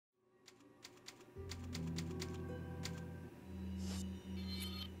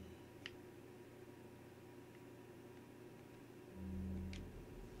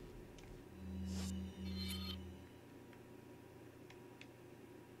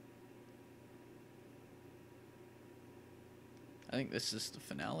I think this is the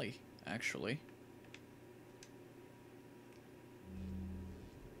finale, actually.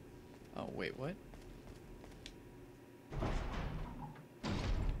 Oh, wait, what?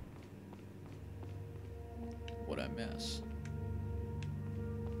 What'd I miss?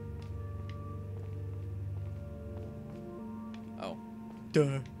 Oh.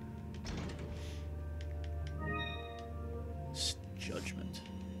 Duh. Judgment.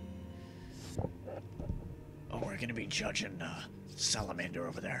 Oh, we're gonna be judging Salamander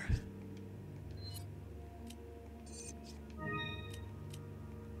over there.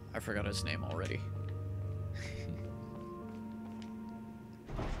 I forgot his name already.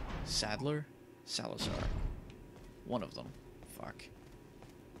 Sadler? Salazar. One of them. Fuck.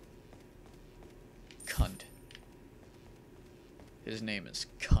 Cunt. His name is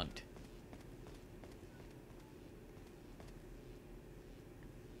Cunt.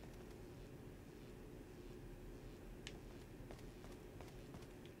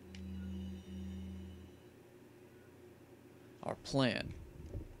 Our plan.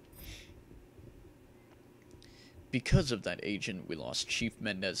 Because of that agent, we lost Chief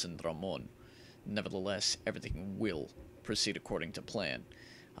Mendez and Ramon. Nevertheless, everything will proceed according to plan.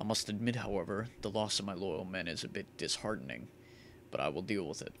 I must admit, however, the loss of my loyal men is a bit disheartening, but I will deal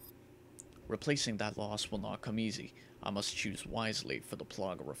with it. Replacing that loss will not come easy. I must choose wisely, for the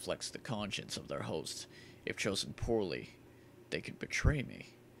Plaga reflects the conscience of their hosts. If chosen poorly, they could betray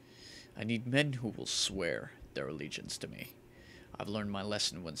me. I need men who will swear their allegiance to me. I've learned my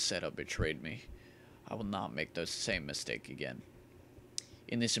lesson when Seta betrayed me. I will not make the same mistake again.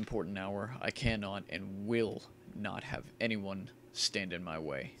 In this important hour, I cannot and will not have anyone stand in my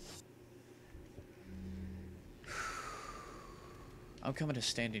way. I'm coming to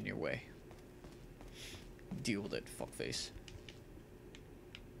stand in your way. Deal with it, fuckface.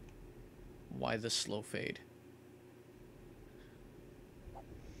 Why the slow fade?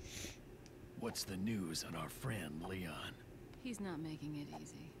 What's the news on our friend, Leon? He's not making it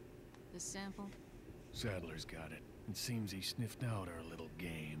easy. The sample? Sadler's got it. It seems he sniffed out our little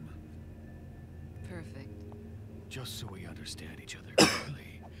game. Perfect. Just so we understand each other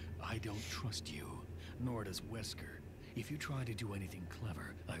clearly, I don't trust you, nor does Wesker. If you try to do anything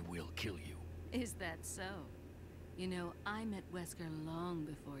clever, I will kill you. Is that so? You know, I met Wesker long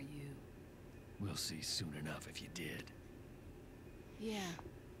before you. We'll see soon enough if you did. Yeah,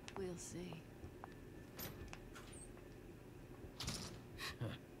 we'll see.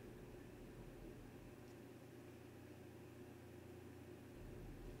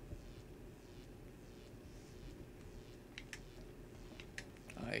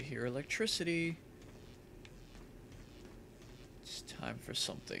 I hear electricity. It's time for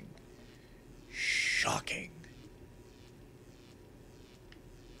something shocking.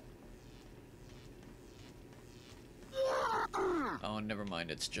 Oh, never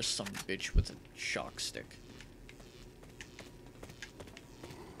mind. It's just some bitch with a shock stick.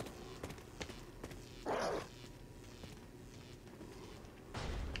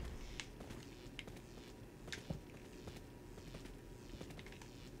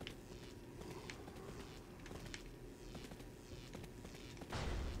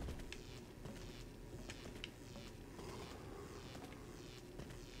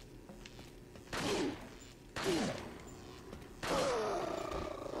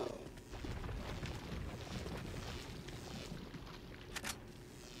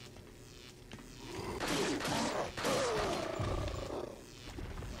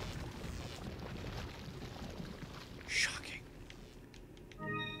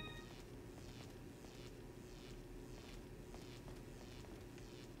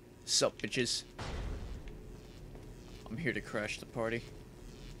 Sup, bitches? I'm here to crash the party.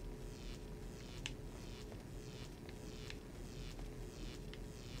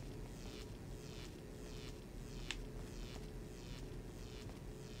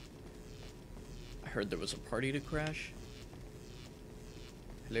 I heard there was a party to crash.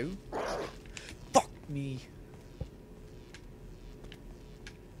 Hello? Fuck me.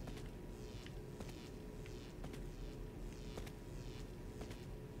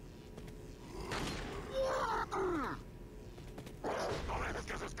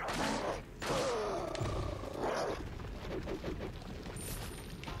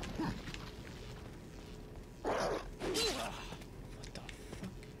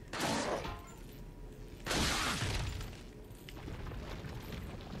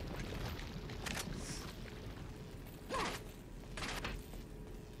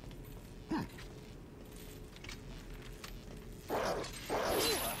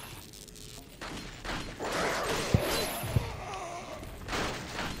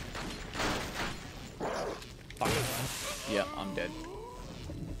 Fuck. Yeah, I'm dead.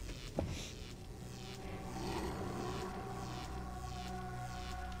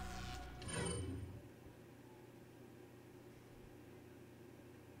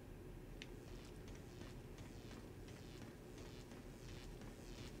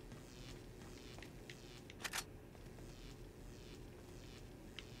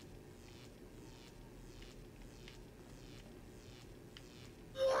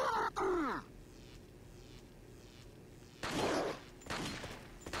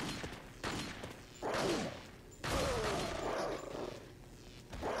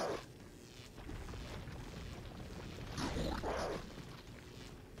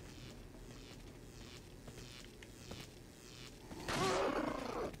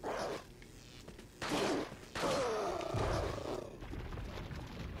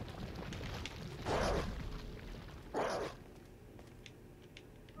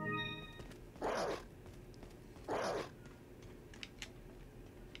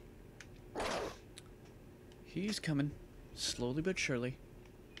 He's coming, slowly but surely.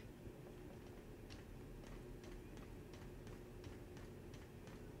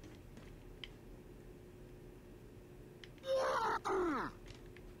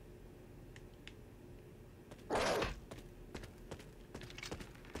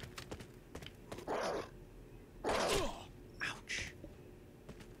 Ouch.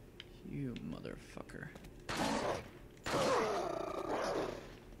 You motherfucker.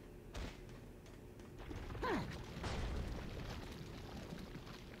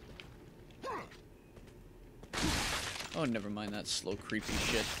 Oh, never mind that slow, creepy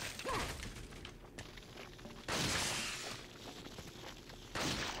shit.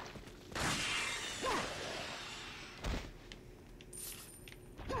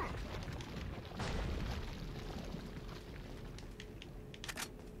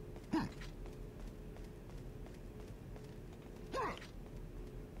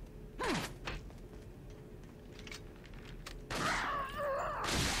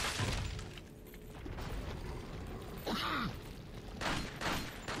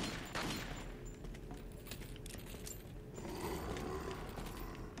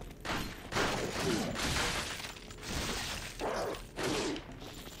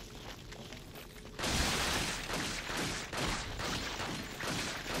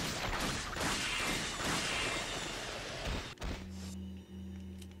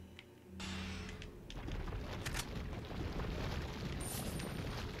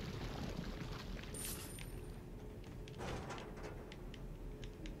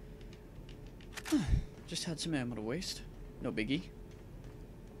 Just had some ammo to waste. No biggie.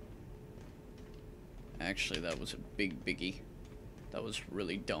 Actually, that was a big biggie. That was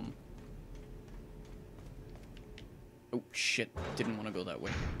really dumb. Oh, shit. Didn't want to go that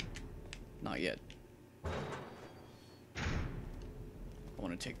way. Not yet. I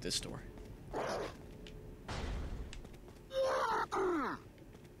want to take this door.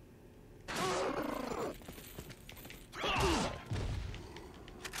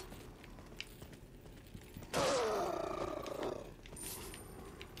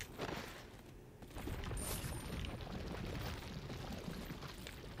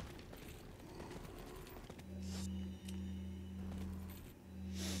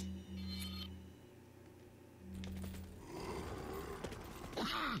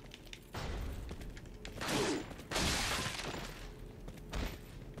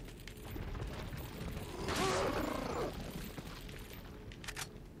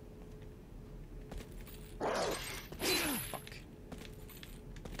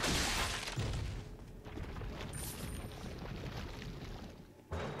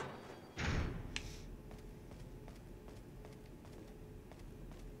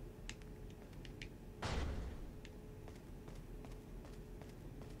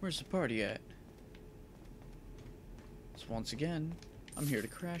 Where's the party at? So once again, I'm here to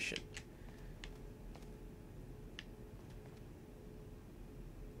crash it.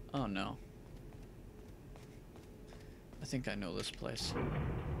 Oh no. I think I know this place.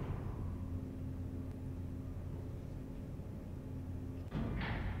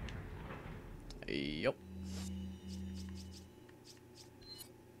 Yup.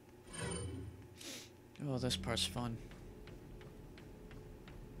 Oh, this part's fun.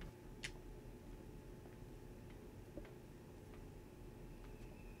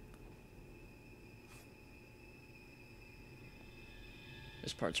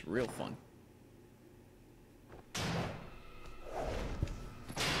 This part's real fun.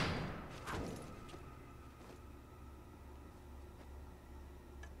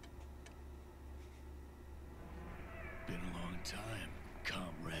 Been a long time,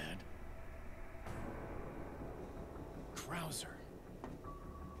 comrade. Krauser.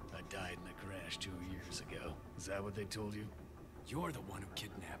 I died in a crash 2 years ago. Is that what they told you? You're the one who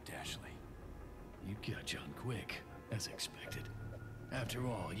kidnapped Ashley. You catch on quick, as expected. After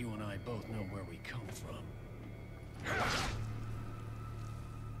all, you and I both know where we come from.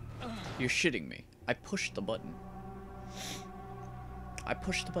 You're shitting me. I pushed the button. I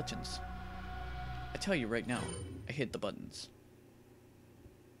pushed the buttons. I tell you right now, I hit the buttons.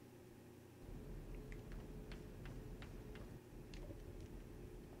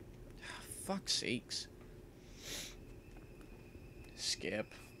 Fuck's sakes.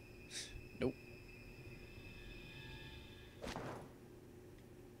 Skip. Nope.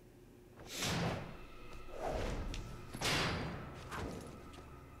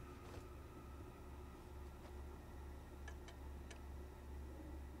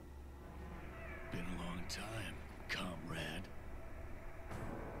 Been a long time, comrade.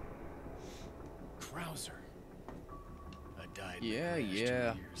 Krauser. I died in a Yeah, crash 2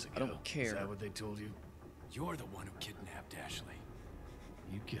 yeah. years I don't ago. care. Is that what they told you? You're the one who kidnapped Ashley.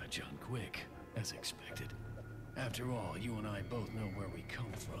 You catch on quick, as expected. After all, you and I both know where we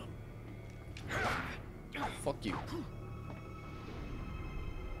come from. Fuck you.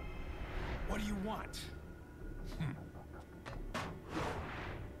 What do you want?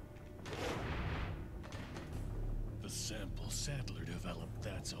 The sample Sadler developed,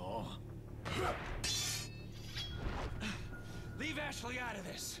 that's all. Leave Ashley out of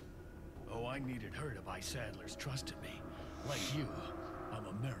this! Oh, I needed her to buy Sadler's trust in me. Like you, I'm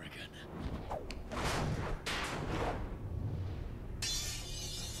American.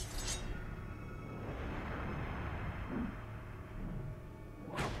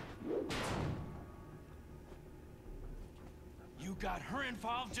 You got her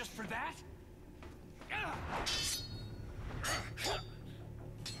involved just for that?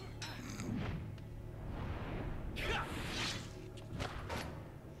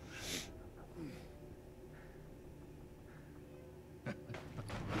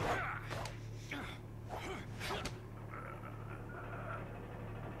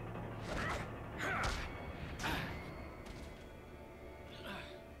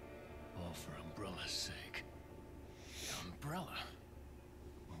 All for Umbrella's sake. Umbrella?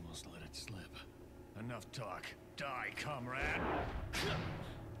 Almost let it slip. Enough talk. Die, comrade!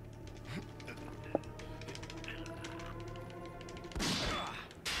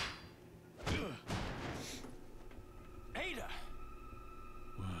 Ada!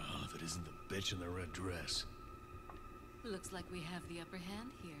 Well, if it isn't the bitch in the red dress. Looks like we have the upper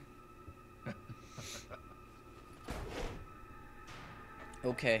hand here.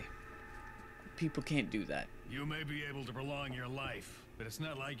 Okay. People can't do that. You may be able to prolong your life, but it's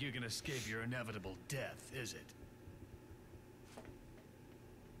not like you can escape your inevitable death, is it?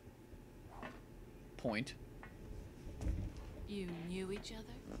 Point. You knew each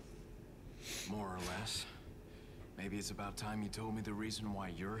other? More or less. Maybe it's about time you told me the reason why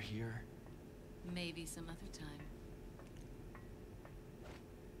you're here. Maybe some other time.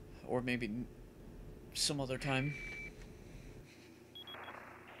 Or maybe some other time.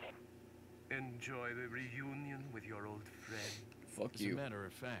 Enjoy the reunion with your old friend. Fuck As you. a matter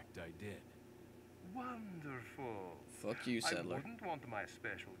of fact, I did. Wonderful. Fuck you, I Sadler. wouldn't want my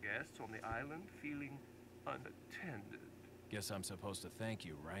special guests on the island feeling unattended. Guess I'm supposed to thank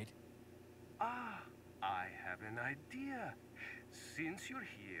you, right? Ah, I have an idea. Since you're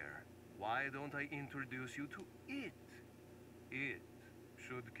here, why don't I introduce you to it? It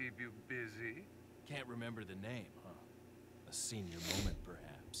should keep you busy. Can't remember the name, huh? A senior moment,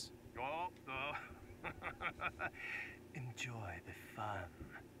 perhaps. Oh, enjoy the fun.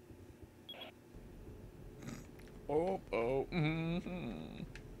 Oh,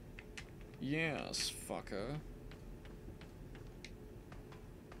 Yes, fucker.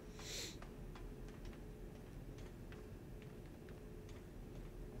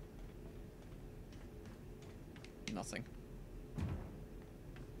 Nothing.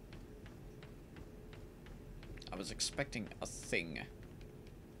 I was expecting a thing.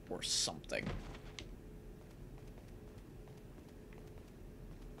 Or something.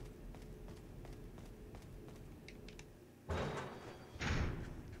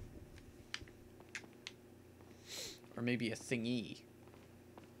 Or maybe a thingy.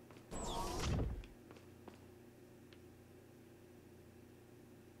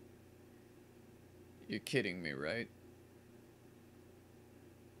 You're kidding me, right?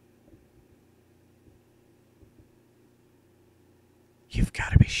 You've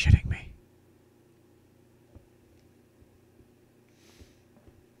got to be shitting me.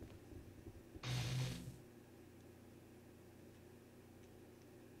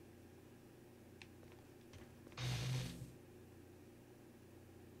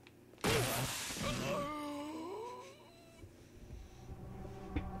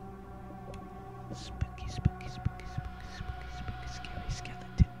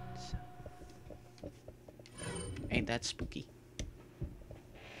 Ain't that spooky?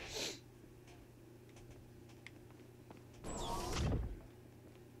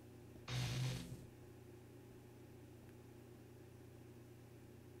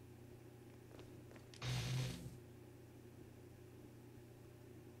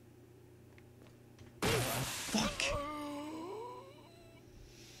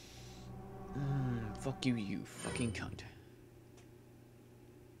 Fuck you, you fucking cunt.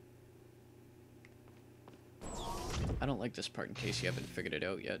 I don't like this part in case you haven't figured it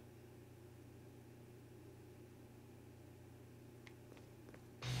out yet.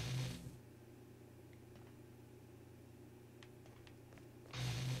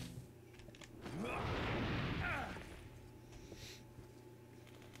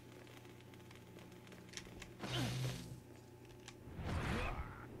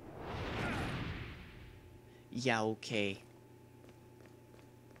 Yeah, okay.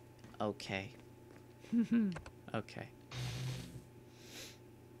 Okay. Okay.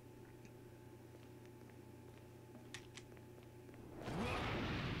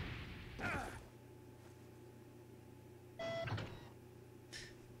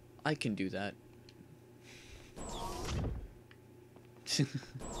 I can do that.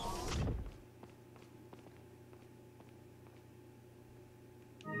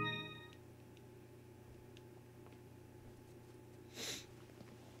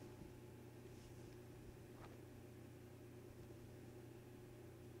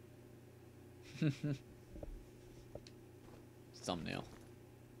 Thumbnail.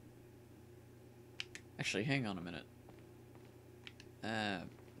 Actually, hang on a minute.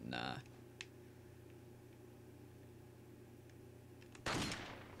 Nah.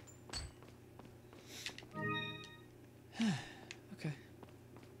 Okay.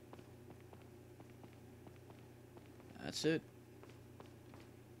 That's it.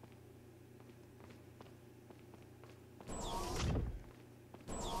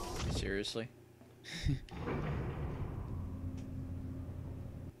 Seriously?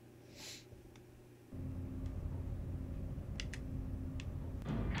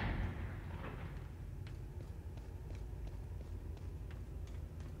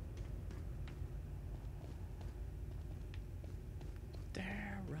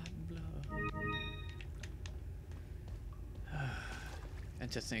 There, rotten blood.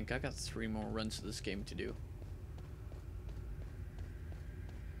 And to think, I got 3 more runs of this game to do.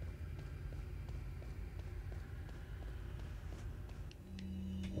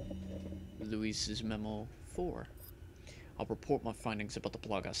 Luis's Memo 4. I'll report my findings about the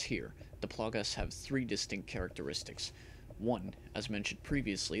Plagas here. The Plagas have 3 distinct characteristics. 1, as mentioned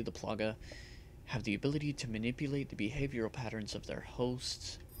previously, the Plaga have the ability to manipulate the behavioral patterns of their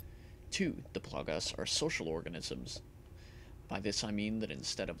hosts. 2, the Plagas are social organisms. By this I mean that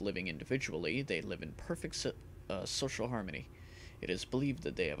instead of living individually, they live in perfect social harmony. It is believed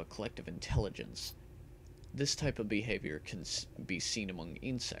that they have a collective intelligence. This type of behavior can be seen among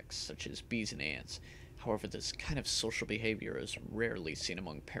insects, such as bees and ants. However, this kind of social behavior is rarely seen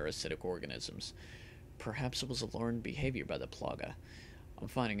among parasitic organisms. Perhaps it was a learned behavior by the Plaga. I'm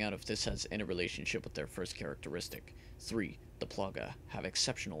finding out if this has any relationship with their first characteristic. 3. The Plaga have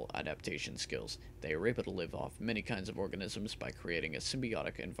exceptional adaptation skills. They are able to live off many kinds of organisms by creating a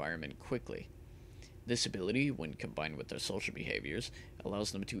symbiotic environment quickly. This ability, when combined with their social behaviors,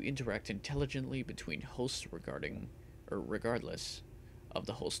 allows them to interact intelligently between hosts regardless of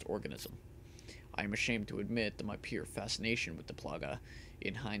the host organism. I am ashamed to admit that my pure fascination with the Plaga,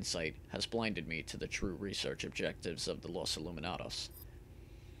 in hindsight, has blinded me to the true research objectives of the Los Illuminados.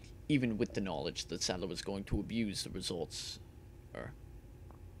 Even with the knowledge that Sadler was going to abuse the results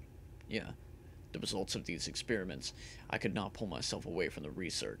of these experiments, I could not pull myself away from the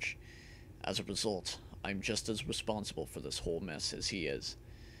research. As a result, I'm just as responsible for this whole mess as he is.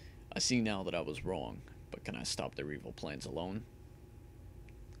 I see now that I was wrong, but can I stop their evil plans alone?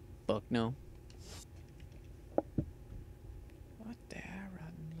 Fuck no. What the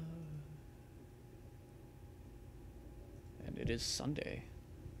rotten love? And it is Sunday.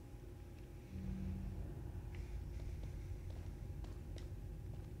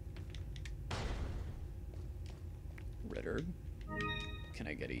 Red herb? Can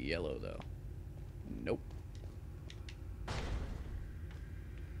I get a yellow though? Nope.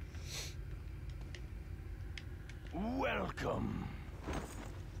 Welcome.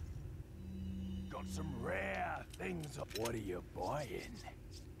 Got some rare things. What are you buying?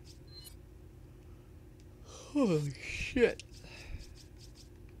 Holy shit.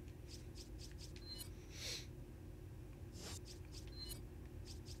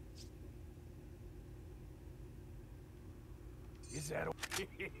 Is that?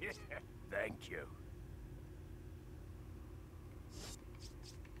 Thank you.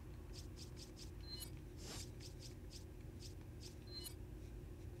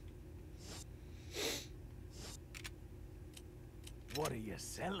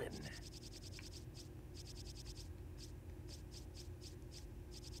 selling.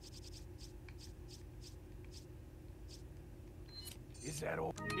 Is that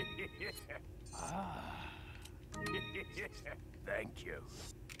all? Ah. Thank you.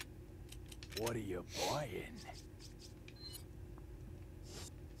 What are you buying?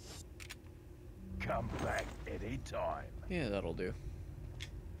 Come back anytime. Yeah, that'll do.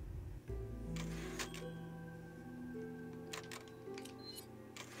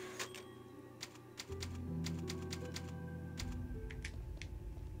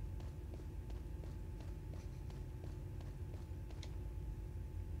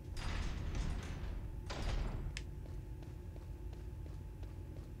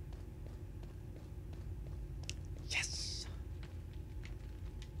 Yes.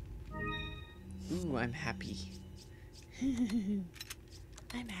 Ooh, I'm happy.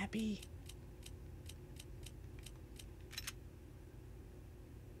 I'm happy.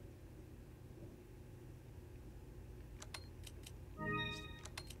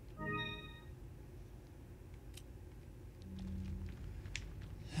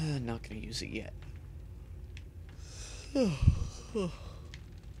 Not gonna use it yet.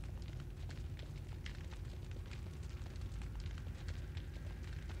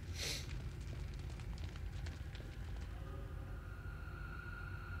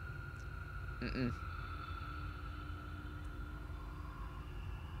 Mm-mm.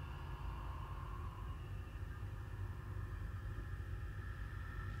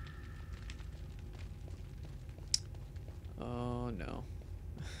 Oh no.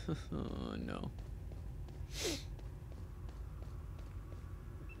 Oh no.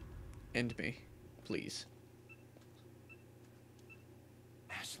 End me, please.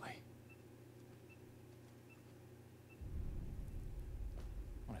 Ashley.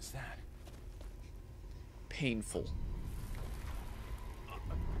 What is that? Painful.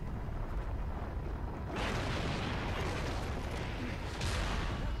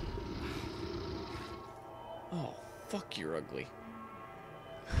 Oh, fuck, you're ugly.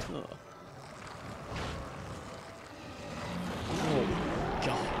 Ugh. Oh,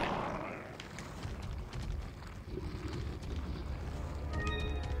 God.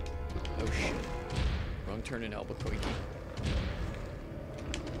 Oh, shit. Wrong turn in Albuquerque.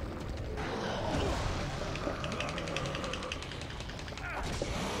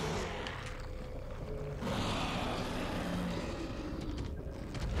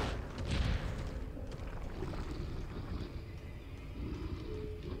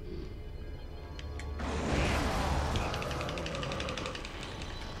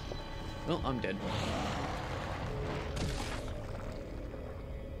 Well, I'm dead.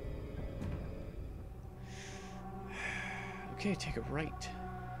 Okay, take a right.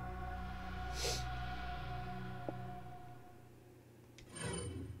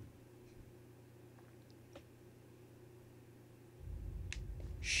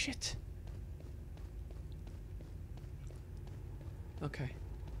 Shit. Okay.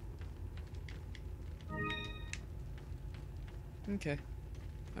 Okay.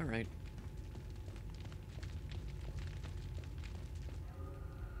 All right.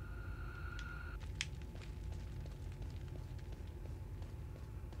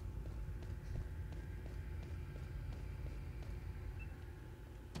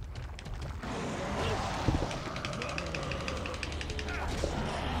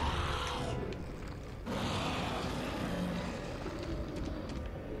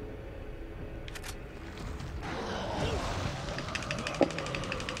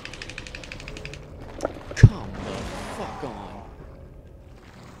 Come the fuck on.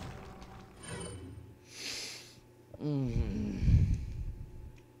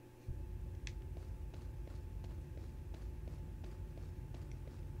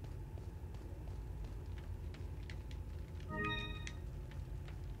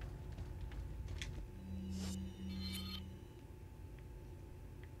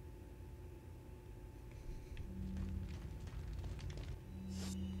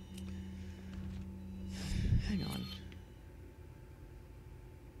 Hang on.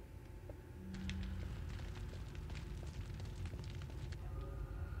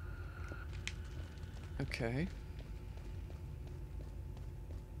 Okay.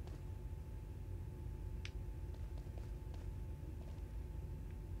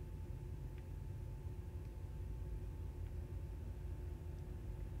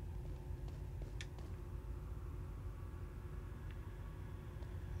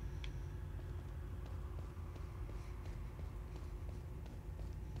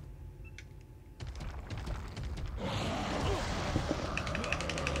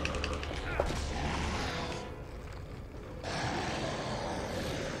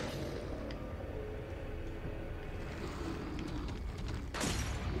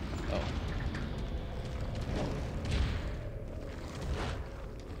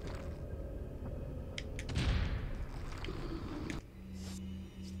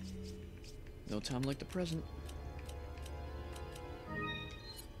 No time like the present.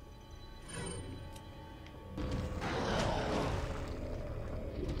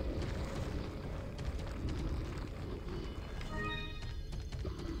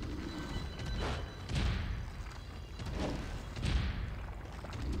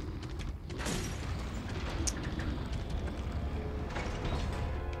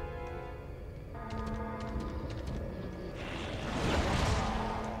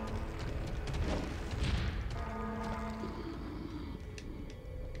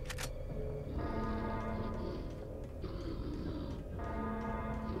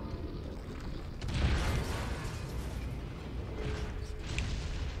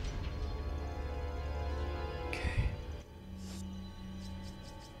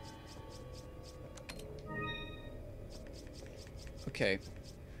 Okay,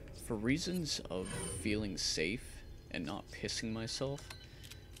 for reasons of feeling safe and not pissing myself,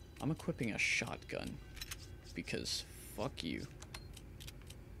 I'm equipping a shotgun, because fuck you.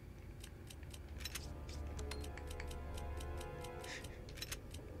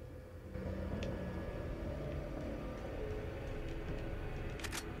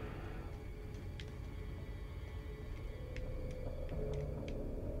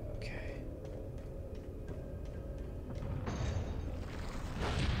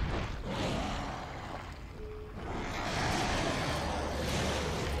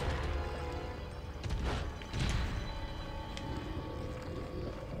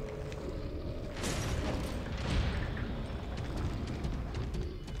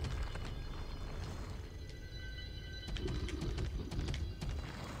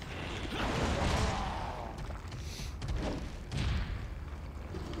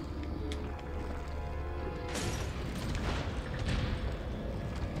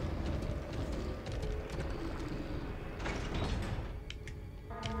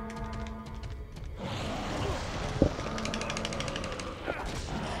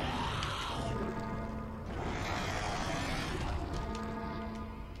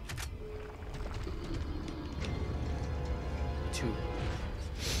 Two.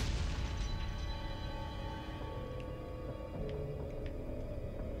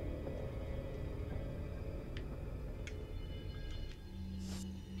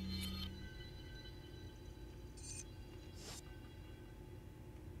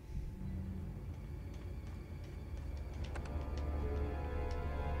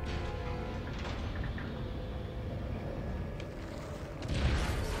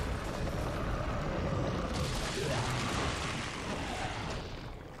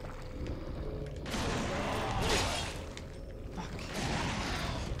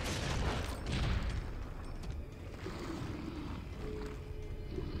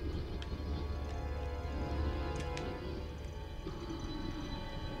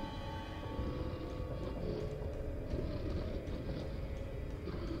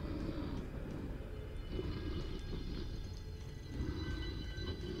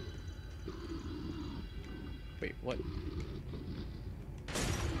 Wait, what?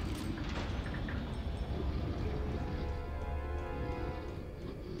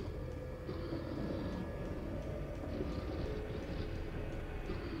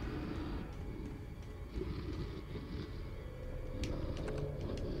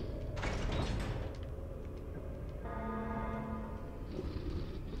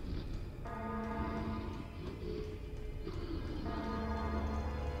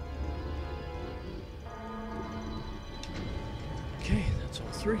 Okay, that's all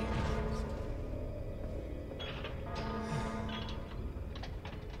three.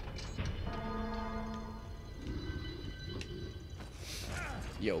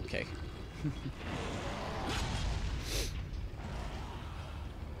 Yo, okay.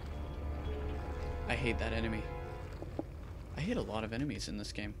 I hate that enemy. I hate a lot of enemies in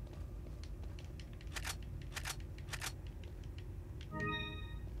this game.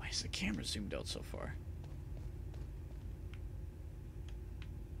 Why is the camera zoomed out so far?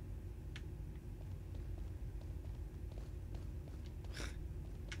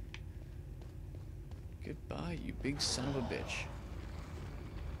 Goodbye, you big son of a bitch.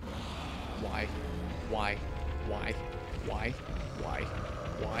 Why? Why? Why? Why? Why?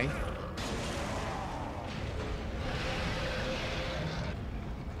 Why?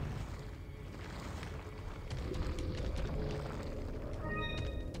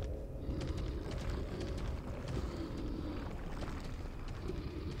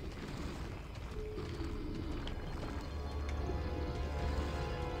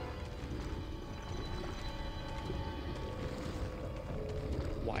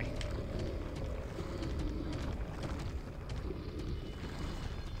 Why?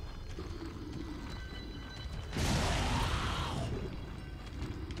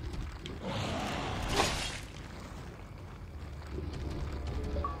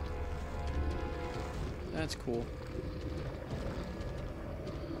 That's cool.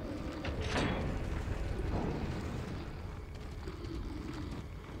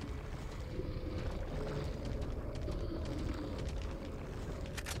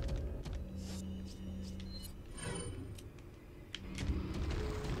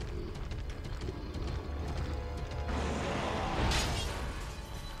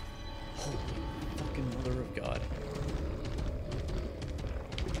 Holy fucking mother of God.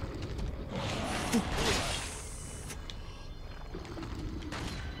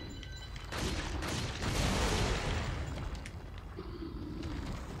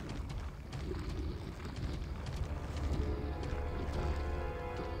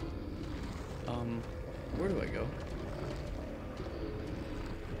 Where do I go?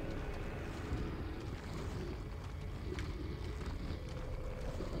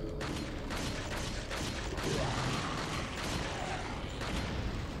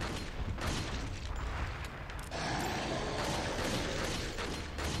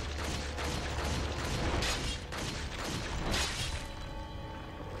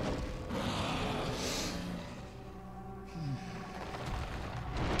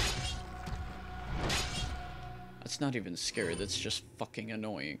 That's not even scary, that's just fucking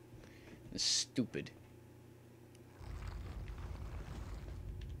annoying. It's stupid.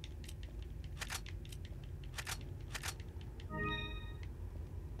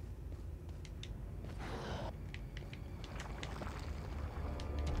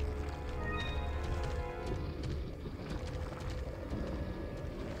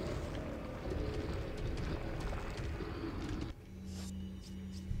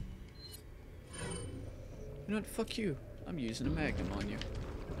 You know what? Fuck you. I'm using a magnum on you.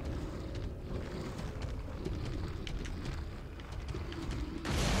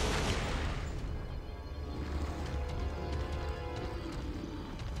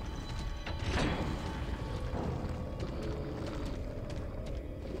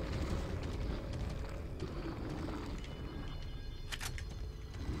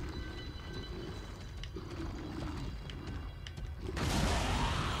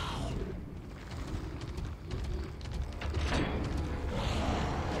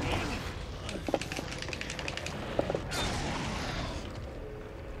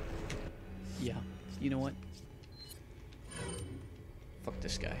 Yeah, you know what? Fuck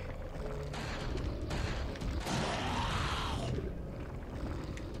this guy.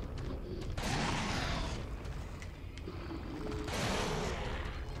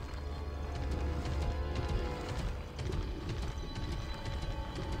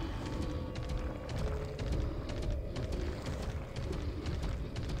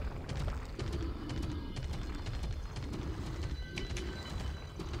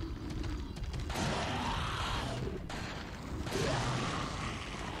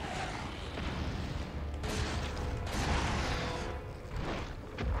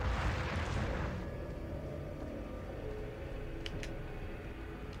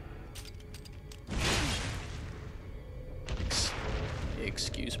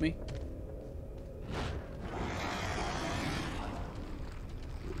 Excuse me?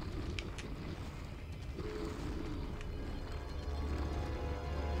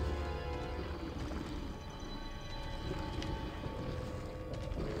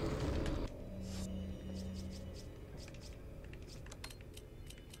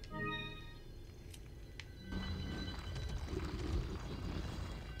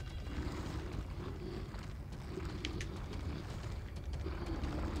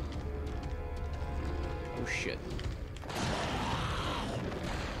 Oh shit.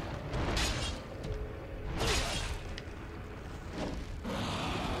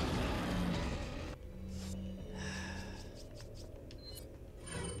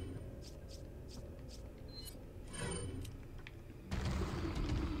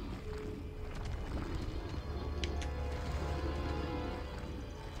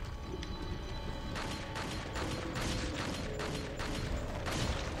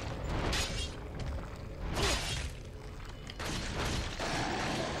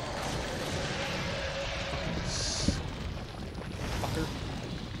 Fucker.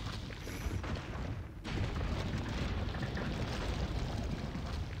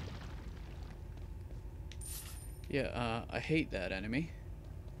 Yeah, I hate that enemy.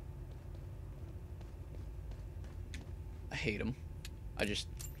 I hate him. I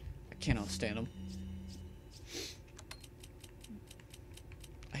cannot stand him.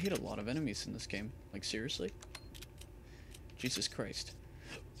 I hate a lot of enemies in this game. Like, seriously? Jesus Christ.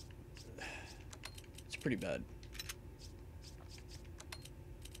 It's pretty bad.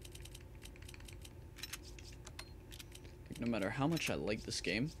 Like, no matter how much I like this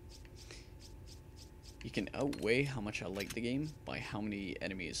game, You can outweigh how much I like the game by how many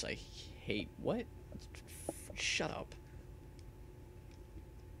enemies I hate. What? Shut up.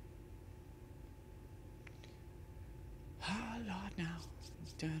 Oh, Lord, now.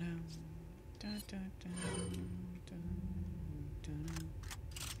 Dun-dun, dun-dun, dun-dun, dun-dun.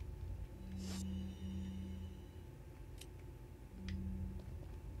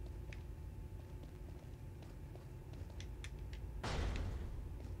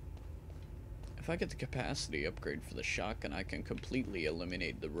 If I get the capacity upgrade for the shotgun, I can completely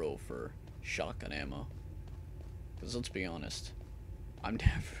eliminate the row for shotgun ammo. Because let's be honest, I'm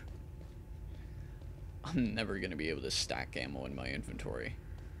never gonna be able to stack ammo in my inventory.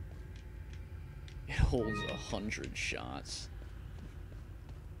 It holds 100 shots.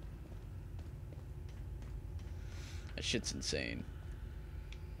 That shit's insane.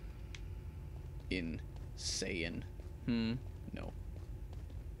 Insane. No.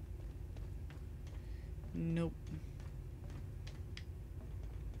 Nope.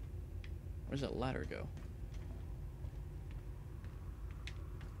 Where's that ladder go?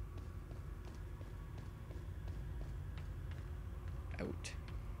 Out.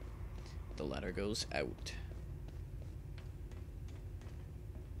 The ladder goes out.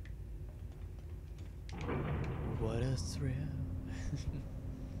 What a thrill.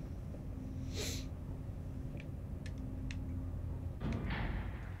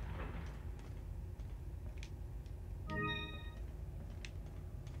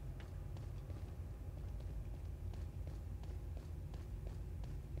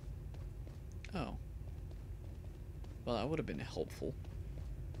 Oh. Well, that would have been helpful.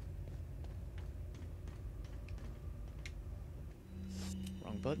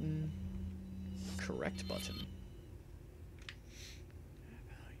 Wrong button. Correct button.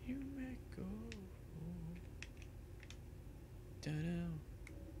 How you may go. Da-da.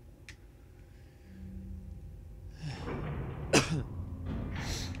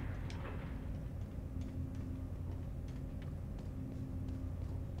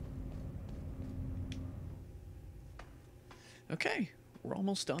 Okay, we're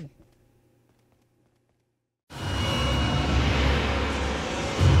almost done.